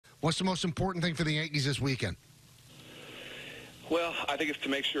What's the most important thing for the Yankees this weekend? Well, I think it's to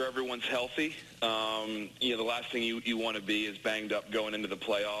make sure everyone's healthy. The last thing you want to be is banged up going into the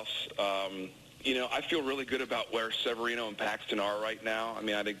playoffs. I feel really good about where Severino and Paxton are right now. I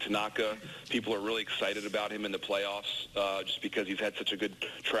mean, I think Tanaka, people are really excited about him in the playoffs just because he's had such a good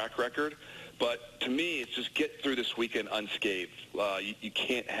track record. But to me, it's just get through this weekend unscathed. You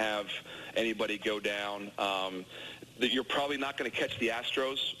can't have anybody go down. You're probably not going to catch the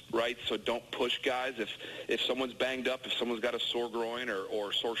Astros, right? So don't push guys. If someone's banged up, if someone's got a sore groin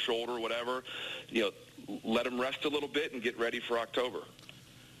or sore shoulder or whatever, let them rest a little bit and get ready for October.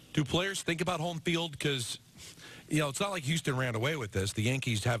 Do players think about home field? Because, it's not like Houston ran away with this. The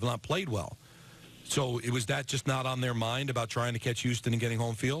Yankees have not played well. So was that just not on their mind about trying to catch Houston and getting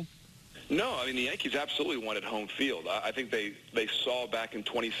home field? No, I mean, the Yankees absolutely wanted home field. I think they saw back in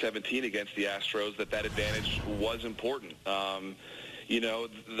 2017 against the Astros that advantage was important.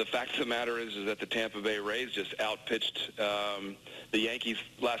 The fact of the matter is that the Tampa Bay Rays just outpitched the Yankees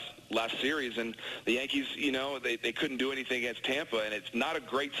last series, and the Yankees, they couldn't do anything against Tampa, and it's not a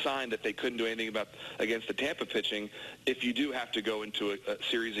great sign that they couldn't do anything against the Tampa pitching if you do have to go into a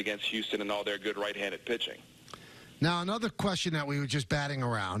series against Houston and all their good right-handed pitching. Now, another question that we were just batting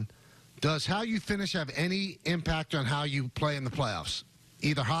around. Does how you finish have any impact on how you play in the playoffs,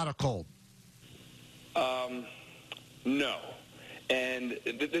 either hot or cold? No. And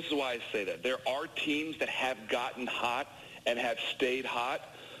this is why I say that. There are teams that have gotten hot and have stayed hot,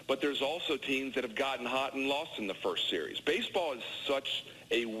 but there's also teams that have gotten hot and lost in the first series. Baseball is such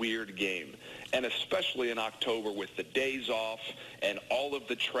a weird game, and especially in October with the days off and all of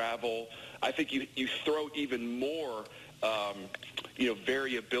the travel, I think you throw even more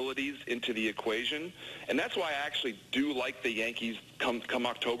variabilities into the equation. And that's why I actually do like the Yankees come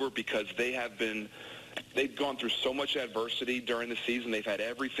October, because they've gone through so much adversity during the season. They've had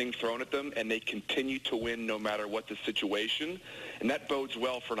everything thrown at them, and they continue to win no matter what the situation. And that bodes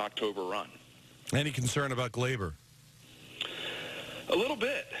well for an October run. Any concern about Glaber? A little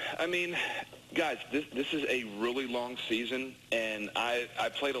bit. I mean, guys, this is a really long season, and I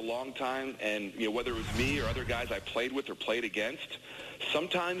played a long time, and whether it was me or other guys I played with or played against,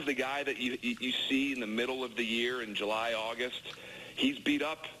 sometimes the guy that you see in the middle of the year in July, August, he's beat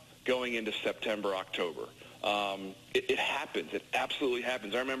up going into September, October. It happens. It absolutely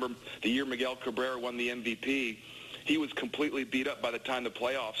happens. I remember the year Miguel Cabrera won the MVP. He was completely beat up by the time the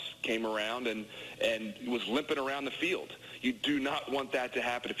playoffs came around and was limping around the field. You do not want that to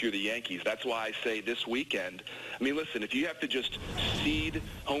happen if you're the Yankees. That's why I say this weekend. I mean, listen, if you have to just cede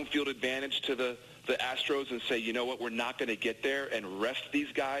home field advantage to the Astros and say, you know what, we're not going to get there, and rest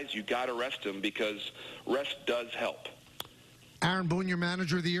these guys, you got to rest them, because rest does help. Aaron Boone, your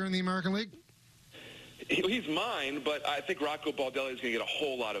manager of the year in the American League? He's mine, but I think Rocco Baldelli is going to get a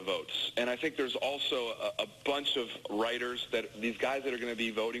whole lot of votes. And I think there's also a bunch of writers, these guys that are going to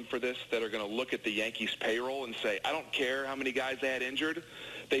be voting for this, that are going to look at the Yankees payroll and say, I don't care how many guys they had injured.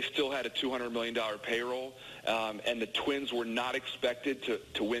 They still had a $200 million payroll. And the Twins were not expected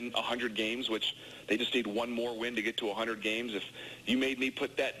to win 100 games, which they just need one more win to get to 100 games. If you made me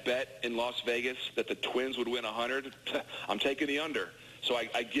put that bet in Las Vegas that the Twins would win 100, I'm taking the under. So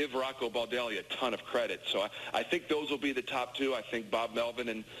I give Rocco Baldelli a ton of credit. So I think those will be the top two. I think Bob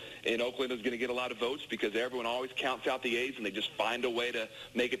Melvin in Oakland is going to get a lot of votes, because everyone always counts out the A's, and they just find a way to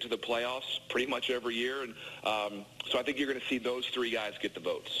make it to the playoffs pretty much every year. And so I think you're going to see those three guys get the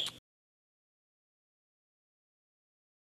votes.